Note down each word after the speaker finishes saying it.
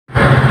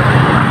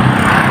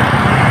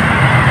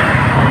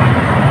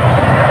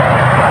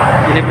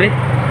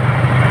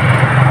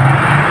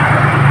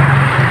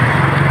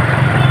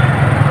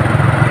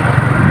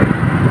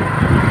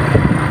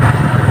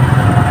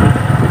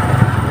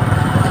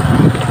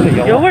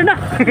Yawar na.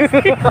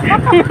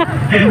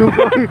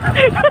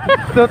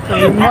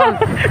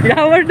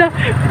 Yawar na.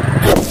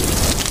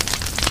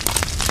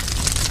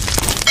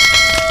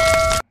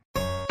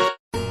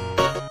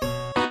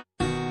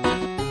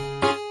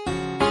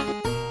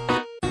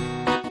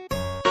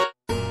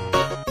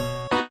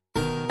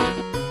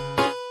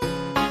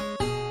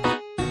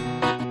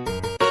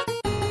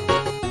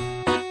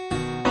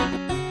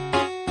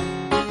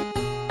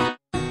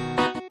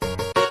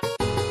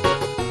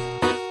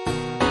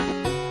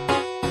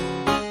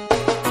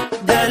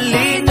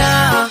 Dali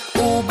na,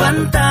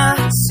 ubanta,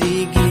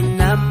 sige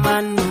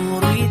naman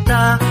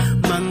nurita,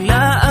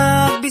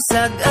 manglaag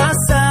bisag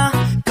asa,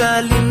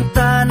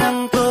 kalimta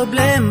ng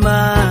problema.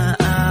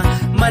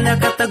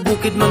 Manakatag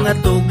bukid mga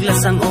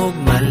tuglasang og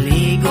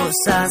maligo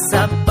sa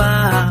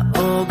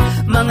sapaog,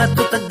 mga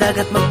tutag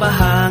dagat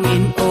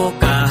magpahangin o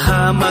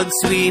kahamag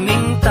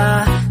swimming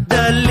ta.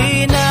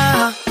 Dali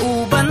na,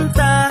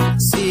 ubanta,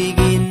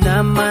 sige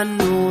naman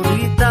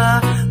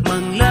nurita,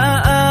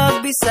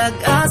 manglaag bisag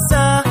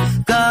asa,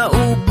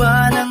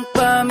 kauban ng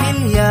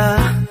pamilya.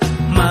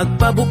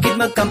 Magpabukid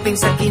magkamping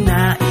sa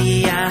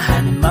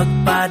kinaiyahan,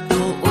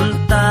 magpaduol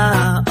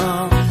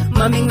tao,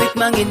 mamingwit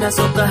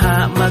manginaso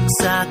kaha,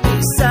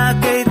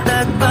 magsakay-sakay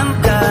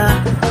tagbangka.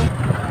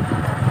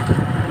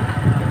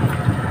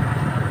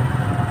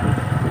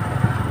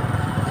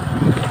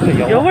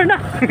 Yawar na.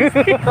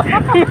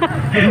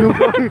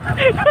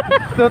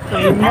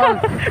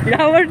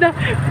 Yawar na.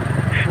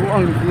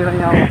 Ang lira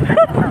niya ako.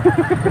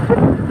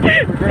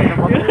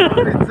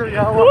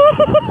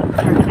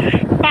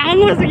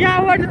 Pangos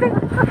yawar na.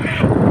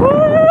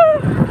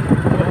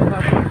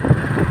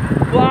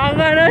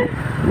 Wanga na.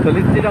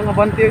 Salit silang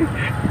abante.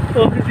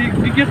 Oh,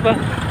 sigit pa.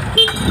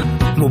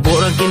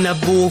 Muborang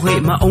kinabuhi,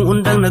 maong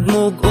undang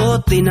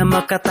nagmugot, di na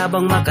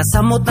makatabang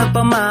makasamot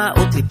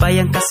nagpamaot,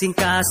 lipayang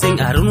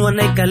kasing-kasing, aron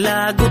wanay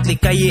kalagot,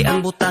 likayi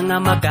ang butang nga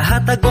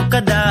makahatag o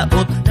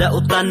kadaot,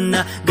 daotan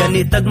na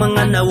ganitag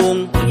mga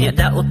nawong, unya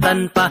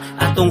daotan pa,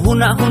 atong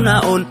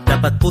huna-hunaon,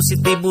 dapat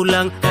positibo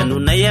lang,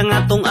 kanunay ang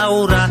atong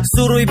aura,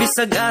 suroy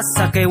bisag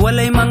asa, kay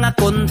walay mga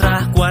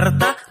kontra,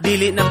 kwarta,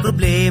 dili na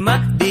problema,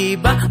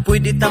 diba,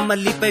 pwede ta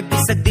malipay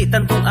bisag di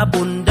tantong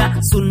abunda,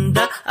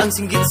 sunda, ang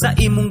singgit sa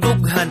imong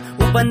dughan,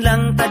 uban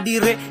lang ta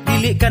dire,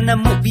 dili ka na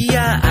mo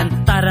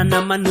biyaan, tara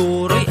na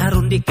manuroy,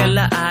 aron di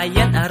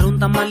kalaayan, aron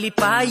ta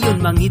malipayon,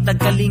 mangitag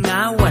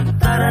kalingawan,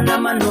 tara na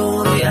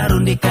manuroy,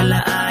 aron di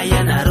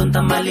kalaayan, aron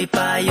ta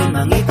malipayon,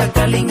 mangitag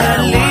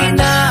kalingawan. Dali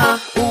na,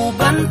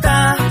 uban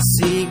ta,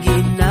 sige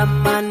na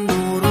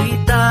manuroy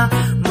ta,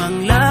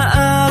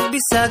 manglaag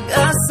bisag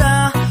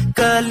asa,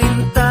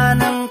 kalimta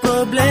ng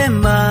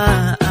problema.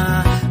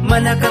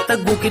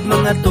 Manakatag bukid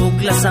mga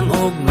tuglasang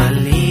og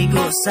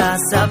maligo sa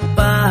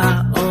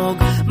sapaog,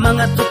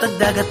 mga tutag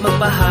dagat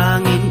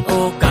magpahangin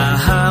o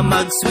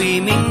kahamag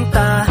swimming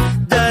ta.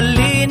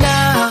 Dali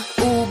na,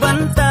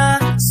 ubanta,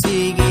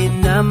 sige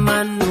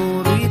naman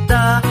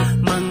nurita,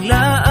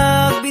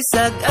 manglaag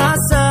bisag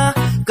asa,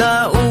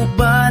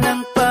 kauban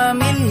ng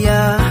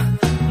pamilya.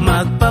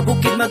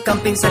 Magpabukid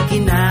magkamping sa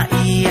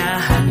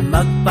kinaiyahan,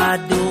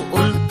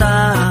 magpaduol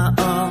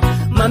tao,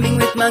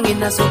 mamingwit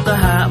manginaso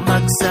kaha,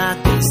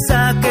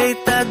 magsakay-sakay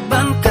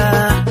tagbangka.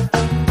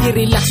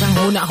 I-relax ang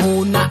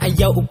huna-huna,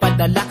 ayaw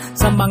upadala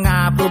sa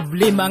mga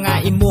problema nga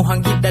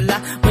imuhang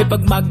gidala. May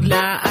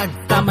pagmaglaag,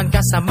 taman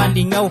ka sa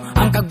malingaw,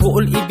 ang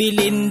kaguol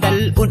ibilin,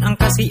 dalun ang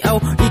kasiaw.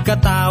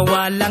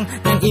 Ikatawa lang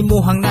ng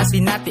imuhang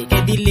nasinati,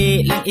 kay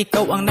dili lang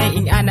ikaw ang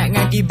naiingana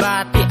nga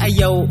gibati.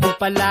 Ayaw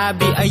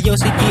upalabi, ayaw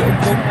sige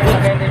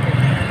upupot.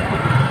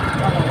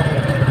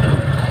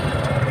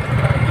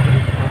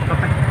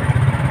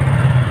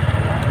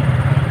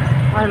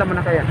 Ay, laman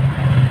na kaya.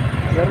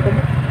 Meron ka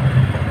mo?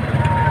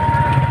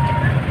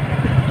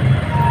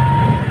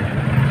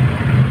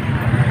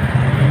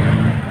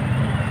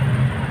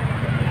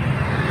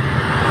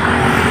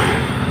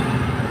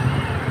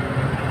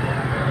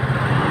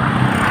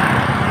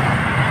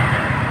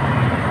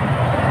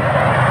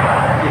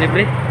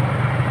 Libre.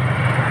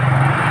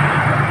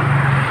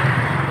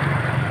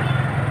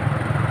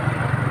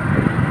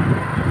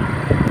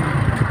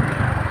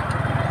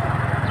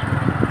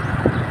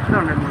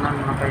 Meron mo lang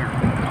mga kaya.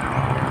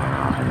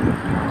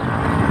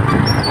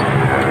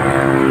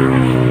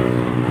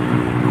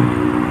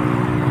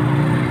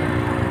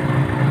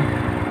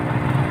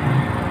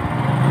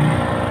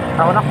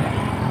 Tahu nak?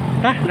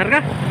 Hah,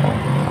 larga?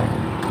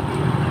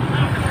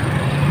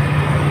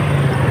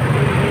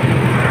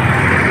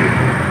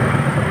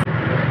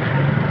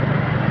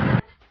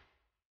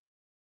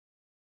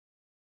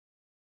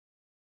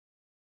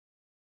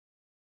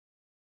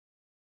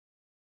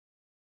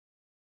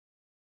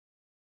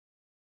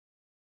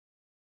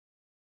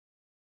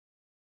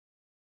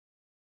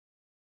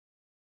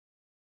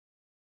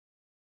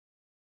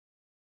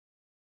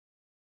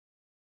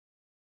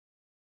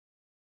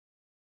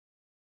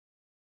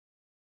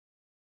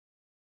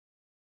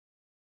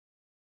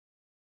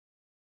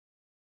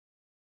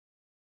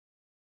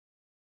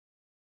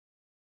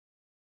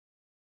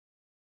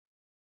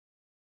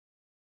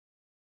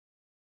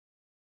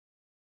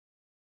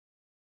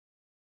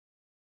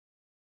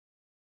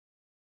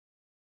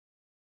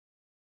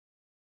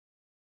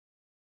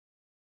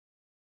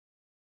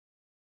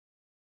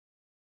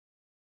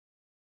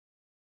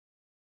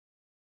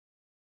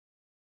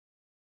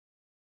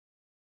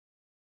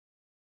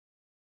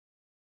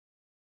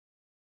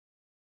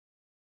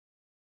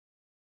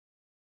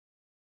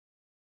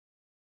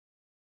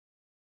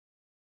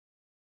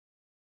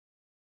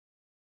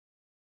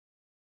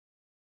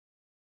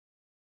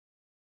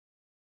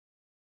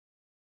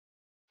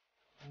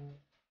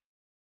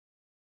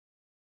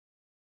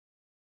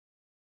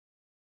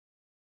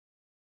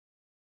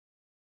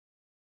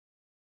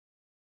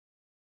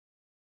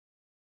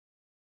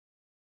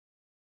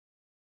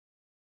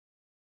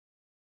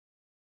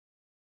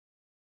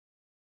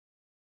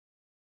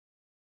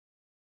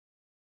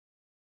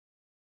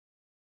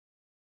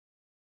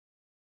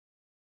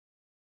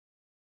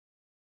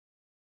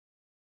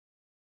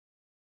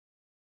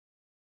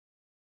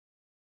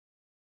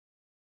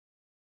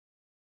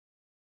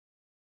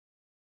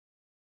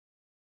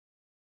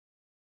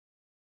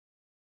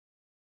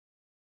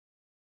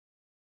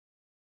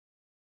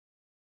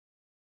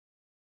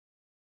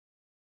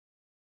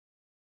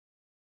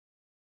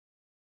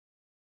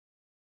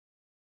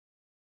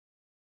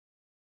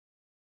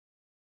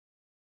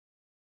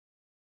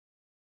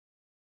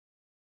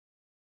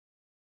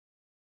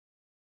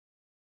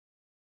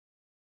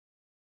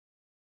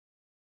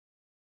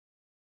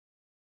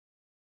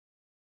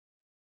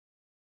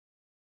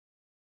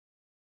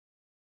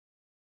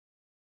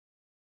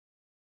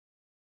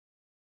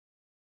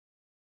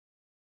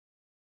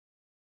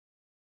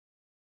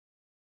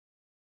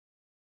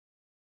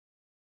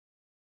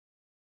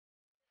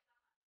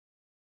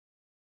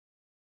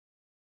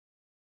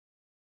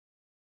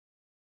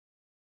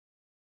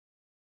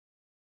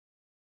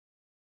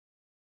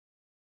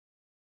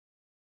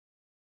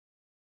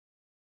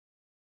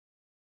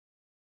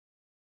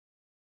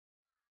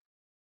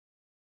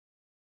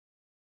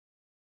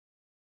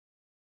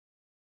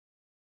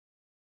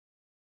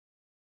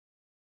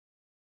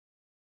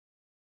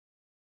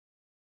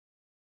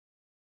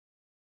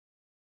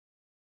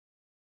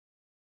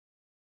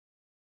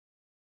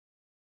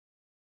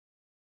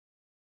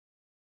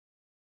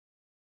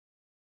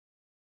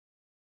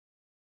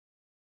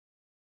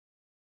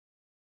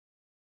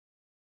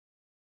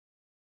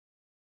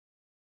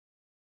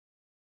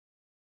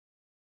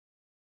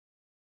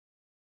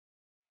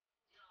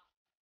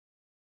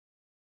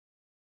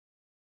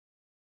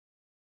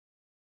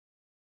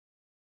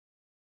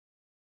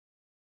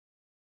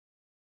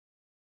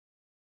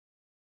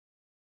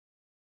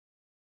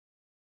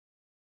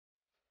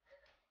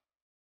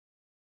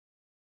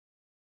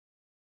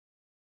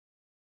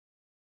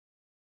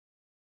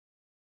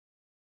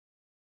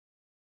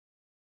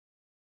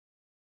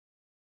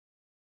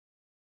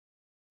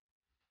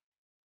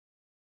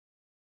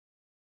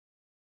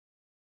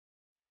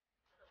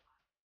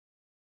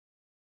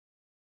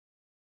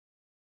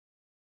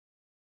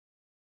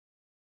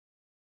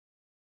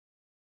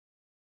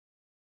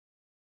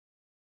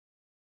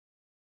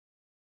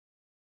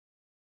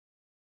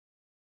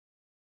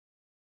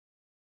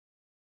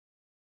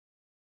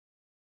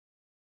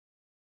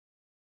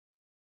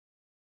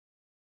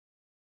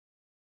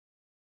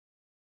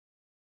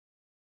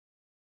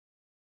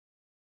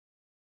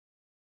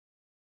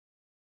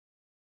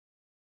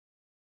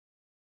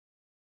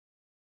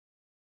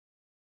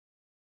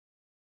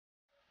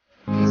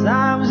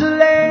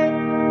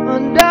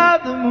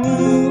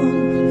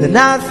 then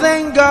I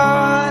thank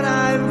God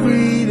I'm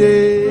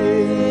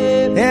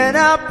breathing. And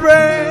I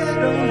pray,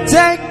 don't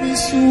take me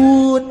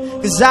soon,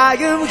 'cause I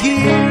am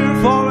here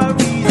for a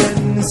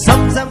reason.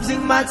 Sometimes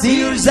in my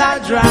tears I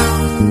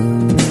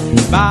drown,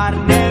 but I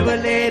never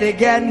let it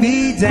get me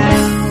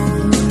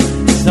down.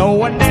 So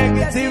when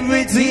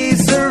negativity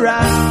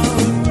surrounds,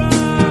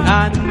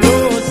 I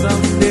know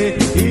someday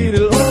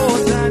it'll all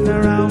turn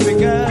around.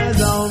 Because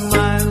all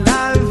my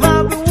life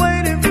I've been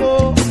waiting for,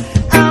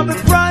 I've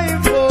been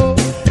praying for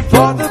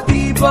the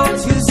people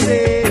to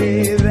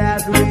say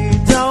that we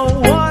don't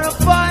wanna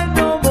fight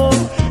no more,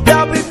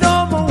 there'll be no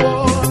more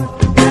war,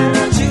 and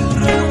our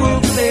children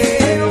will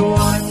play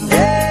one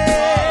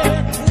day,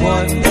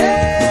 one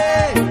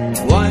day,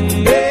 one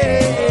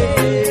day,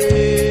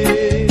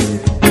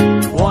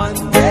 one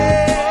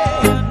day,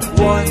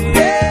 one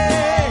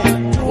day,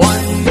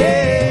 one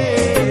day.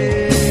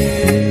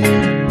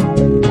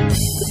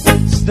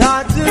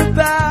 Start to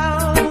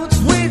bounce,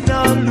 win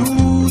or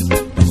lose,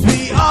 'cause we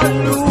all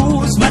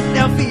lose, but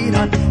they'll feed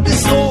on the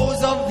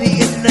souls of the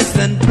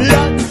innocent.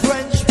 Blood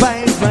drenched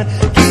pavement,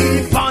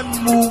 keep on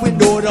moving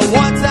though the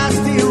water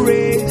still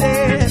raging.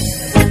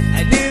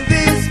 And in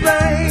this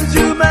place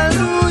you may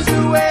lose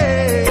the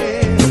way,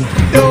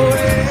 the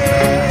way.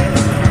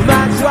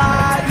 That's why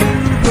you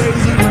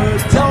crazy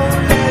bird, don't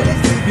let it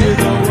slip you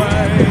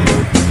away,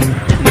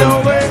 no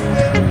way.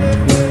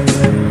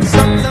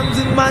 Sometimes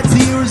in my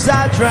tears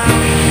I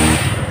drown.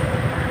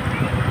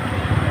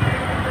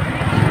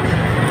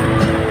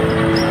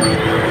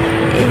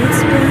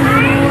 It's been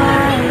a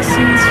while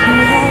since he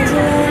has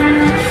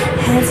left.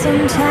 Had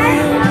some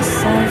time to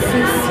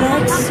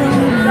self-reflect, so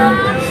now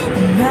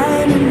I'm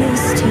writing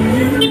this to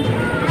you.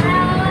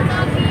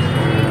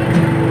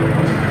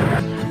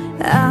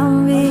 I'm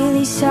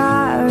really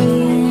sorry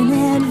in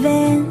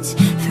advance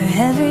for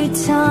every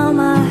time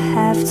I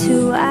have to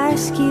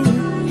ask you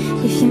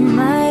if you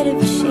might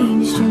have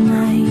changed your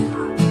mind.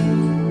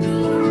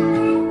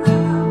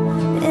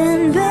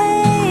 And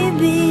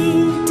baby,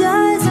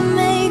 does it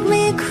make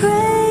me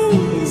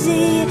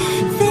crazy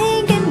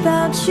thinking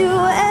about you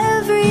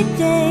every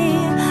day,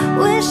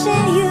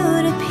 wishing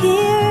you'd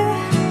appear?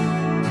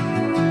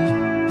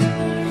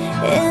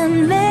 And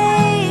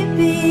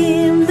maybe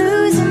I'm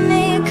losing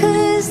it,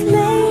 'cause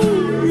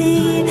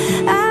lately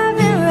I've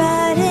been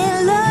writing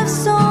love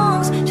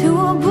songs to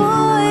a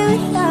boy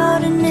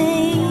without a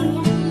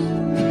name.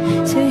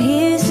 So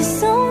here's to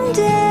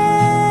someday.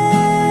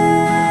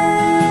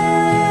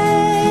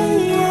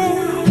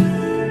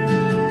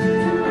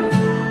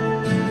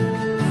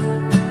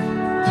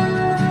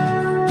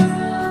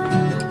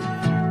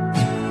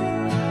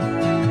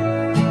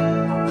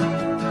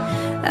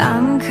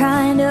 I'm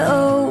kinda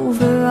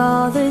over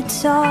all the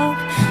talk.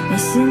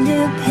 Miss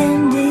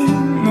Independent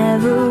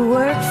never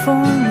worked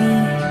for me.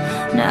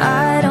 Now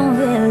I don't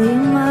really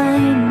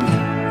mind.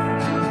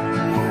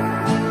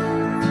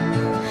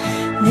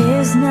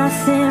 There's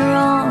nothing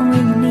wrong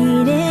with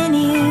needing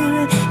you.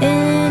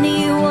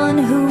 Anyone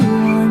who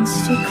wants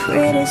to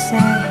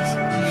criticize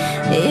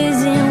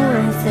isn't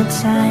worth the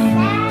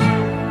time.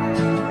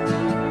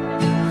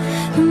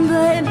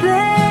 But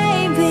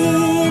baby,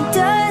 it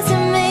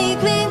doesn't make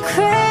me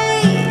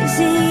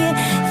crazy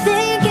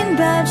thinking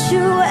about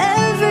you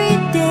every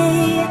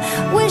day,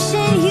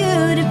 wishing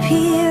you'd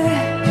appear.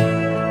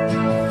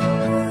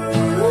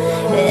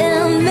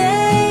 And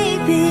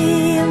maybe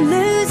I'm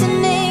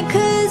losing it,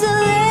 'cause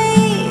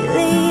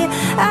lately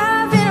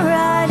I've been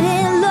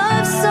writing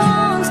love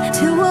songs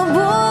to a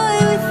boy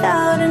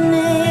without a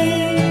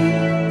name.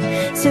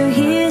 So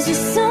here's to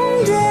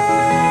someday.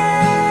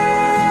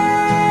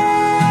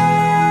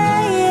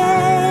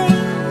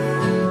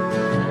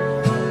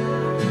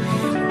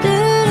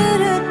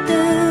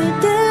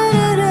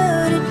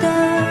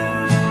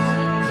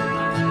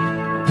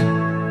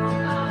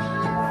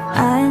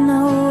 I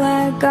know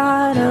I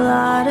got a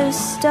lot of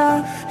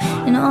stuff,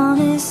 and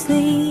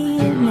honestly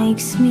it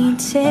makes me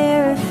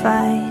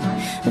terrified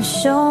of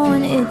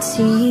showing it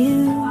to you.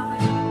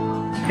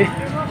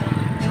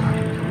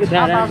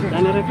 Daanan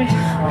Repe.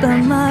 But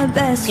my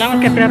best Selamat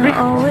kay friend Pre.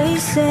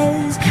 always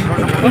says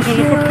that if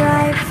you're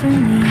right for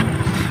me,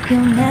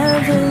 you'll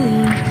never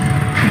leave.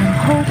 And I'm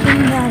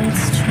hoping that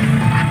it's true.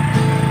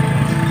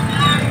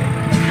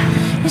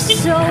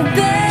 So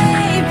bad.